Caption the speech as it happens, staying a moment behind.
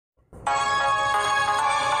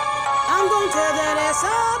turn that ass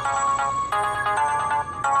up.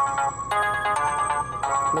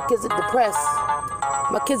 My kids are depressed.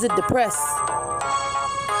 My kids are depressed.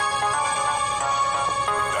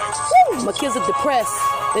 Woo! My kids are depressed.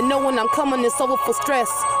 They know when I'm coming, it's over for stress.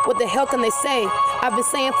 What the hell can they say? I've been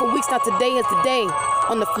saying for weeks, not today is the day.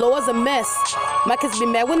 On the floor is a mess. My kids be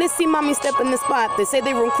mad when they see mommy step in the spot. They say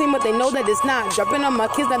they room clean, but they know that it's not. Dropping on my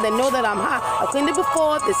kids, now they know that I'm hot. I cleaned it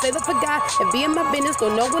before, they say they forgot. And be in my business,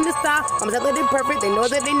 don't know when to stop. I'm telling they perfect, they know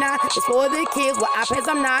that they not. It's for their kids, with iPads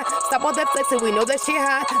I'm not. Stop all that flexing, we know that shit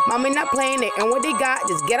hot. Mommy not playing, they earn what they got.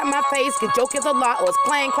 Just get out my face, get your kids a lot, or it's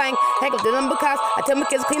clang clang. Heck, if they them because I tell my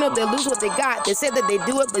kids clean up, they lose what they got. They say that they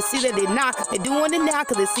do it, but see that they not. They doing it now,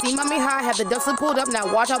 cause they see mommy high. Have the dust pulled up, now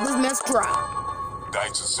watch how this mess drop.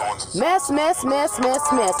 Mess, mess, mess, mess,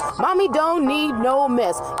 mess. Mommy don't need no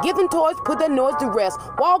mess. Giving toys, put that noise to rest.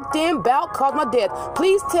 Walked in, bout, caused my death.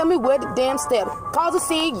 Please tell me where the damn step. Cause a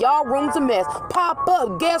scene, y'all room's a mess. Pop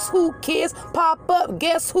up, guess who, kids? Pop up,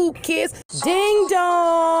 guess who, kids? Ding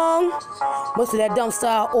dong. Most of that dumb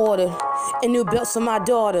style ordered. And new belts for my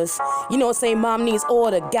daughters. You know what I'm saying, mom needs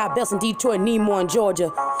order. Got belts in Detroit, need more in Georgia.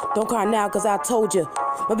 Don't cry now, cause I told you.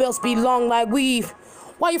 My belts be long like weave.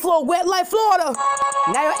 Why your floor wet like Florida?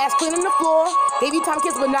 Now your ass cleaning the floor. Gave you time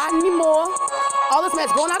kids, but not anymore. All this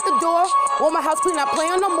mess going out the door. Want my house clean, not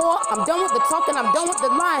playing no more. I'm done with the talking, I'm done with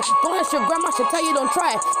the lying. Go ask your grandma, she'll tell you don't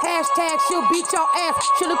try it. Hashtag she'll beat y'all ass.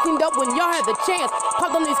 Should've cleaned up when y'all had the chance.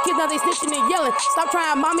 Popped on these kids, now they snitching and yelling. Stop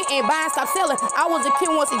trying, mommy ain't buying, stop selling. I was a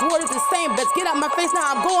kid once, these words is the same. Best get out my face,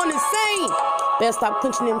 now I'm going insane. Better stop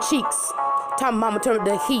clenching them cheeks. Time mama turn up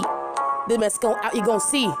the heat. This mess going out, you gon'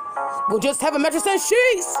 see. We'll just have a mattress and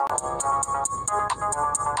sheets.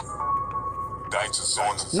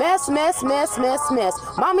 Mess, mess, mess, mess, mess.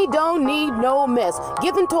 Mommy don't need no mess.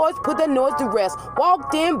 Giving toys, put that noise to rest.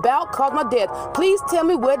 Walked in, bout, caused my death. Please tell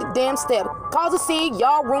me where the damn step. Cause a scene,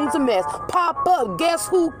 y'all room's a mess. Pop up, guess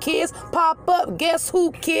who, kids? Pop up, guess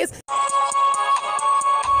who, kids?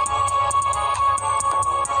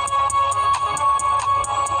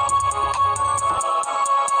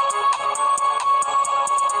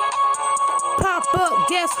 Pop up,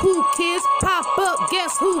 guess who, kids? Pop up,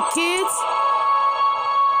 guess who, kids?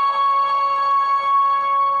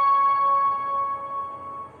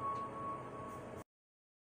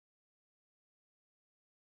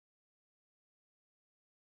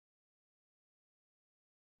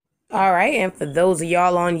 All right, and for those of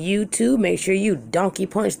y'all on YouTube, make sure you donkey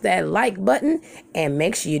punch that like button and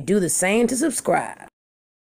make sure you do the same to subscribe.